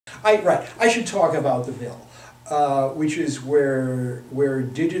I should talk about the mill, which is where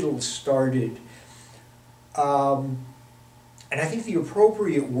digital started. And I think the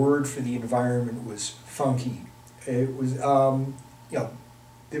appropriate word for the environment was funky. It was, you know,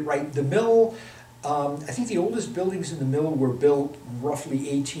 the mill. I think the oldest buildings in the mill were built roughly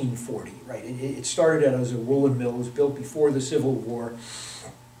 1840. Right. It started out as a woolen mill. It was built before the Civil War,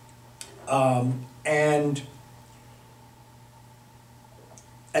 and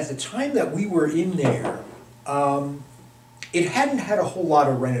at the time that we were in there, it hadn't had a whole lot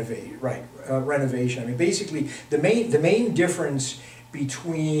of renovation. I mean, basically, the main difference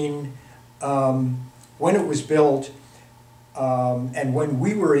between when it was built and when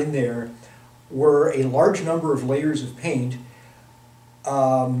we were in there were a large number of layers of paint,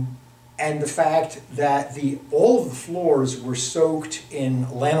 and the fact that all of the floors were soaked in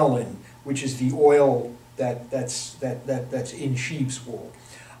lanolin, which is the oil that's in sheep's wool.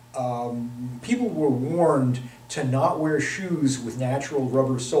 People were warned to not wear shoes with natural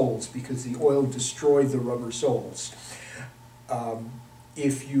rubber soles because the oil destroyed the rubber soles.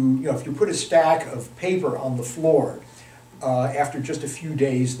 If you put a stack of paper on the floor, after just a few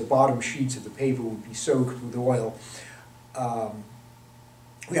days, the bottom sheets of the paper would be soaked with oil.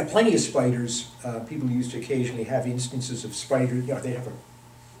 We have plenty of spiders. People used to occasionally have instances of spiders. You know, they'd have a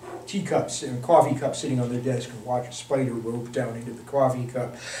teacups and coffee cup sitting on their desk and watch a spider rope down into the coffee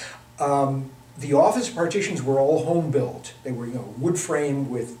cup. The office partitions were all home built. They were, you know, wood frame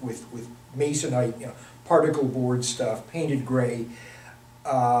with masonite, you know, particle board stuff, painted gray.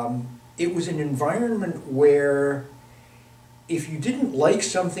 It was an environment where if you didn't like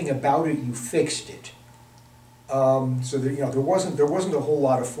something about it, you fixed it. So that, you know, there wasn't a whole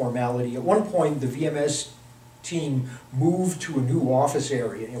lot of formality. At one point, the VMS team moved to a new office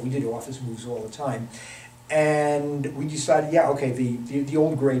area. You know, we did office moves all the time, and we decided, yeah, okay, the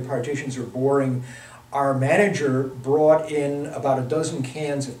old gray partitions are boring. Our manager brought in about a dozen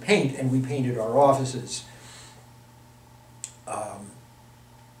cans of paint, and we painted our offices.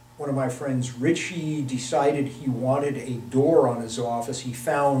 One of my friends, Richie, decided he wanted a door on his office. He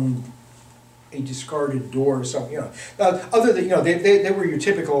found a discarded door or something, you know. Other than, you know, they were your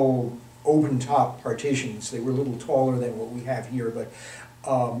typical open top partitions. They were a little taller than what we have here, but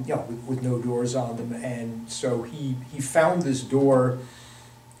you know, with no doors on them. And so he found this door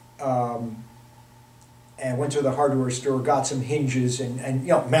and went to the hardware store, got some hinges, and you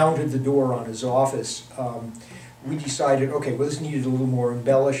know, mounted the door on his office. We decided, okay, well, this needed a little more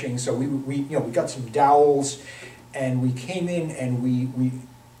embellishing, so we got some dowels, and we came in and we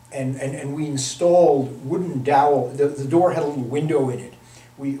installed wooden dowel. The door had a little window in it.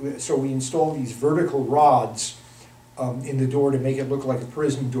 So we installed these vertical rods in the door to make it look like a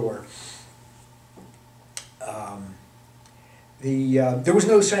prison door. There was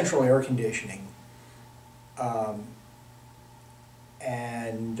no central air conditioning, you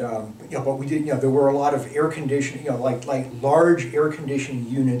know, but we did. You know, there were a lot of air conditioning. You know, like large air conditioning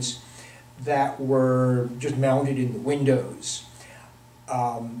units that were just mounted in the windows.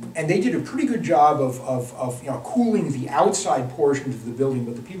 And they did a pretty good job of you know, cooling the outside portions of the building,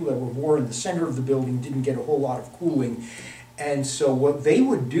 but the people that were more in the center of the building didn't get a whole lot of cooling. And so what they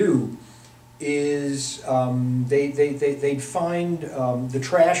would do is they'd find the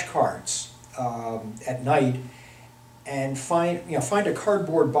trash carts at night and find a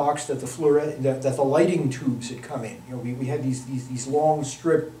cardboard box that the lighting tubes had come in. You know, we had these long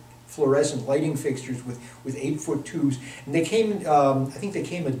strip fluorescent lighting fixtures with 8-foot tubes, and they came. I think they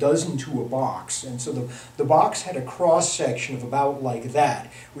came a dozen to a box, and so the box had a cross section of about like that,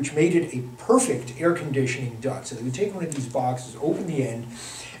 which made it a perfect air conditioning duct. So they would take one of these boxes, open the end,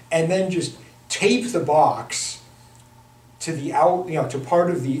 and then just tape the box to to part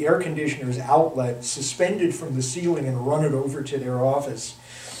of the air conditioner's outlet, suspended from the ceiling, and run it over to their office.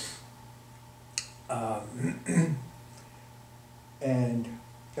 And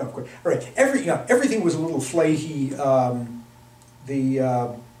yeah, of course. All right. Everything was a little flaky.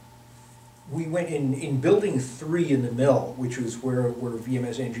 We went in building 3 in the mill, which was where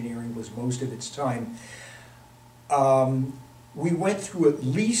VMS engineering was most of its time. We went through at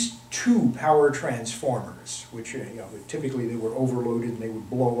least 2 power transformers, which typically they were overloaded and they would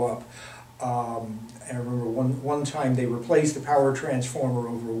blow up. And I remember one time they replaced the power transformer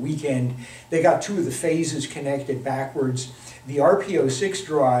over a weekend. They got 2 of the phases connected backwards. The RPO6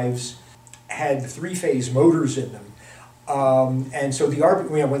 drives had 3-phase motors in them. And so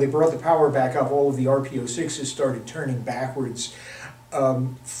when they brought the power back up, all of the RPO6s started turning backwards.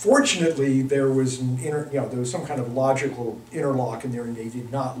 Fortunately, there was there was some kind of logical interlock in there, and they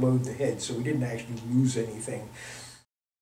did not load the head, so we didn't actually lose anything.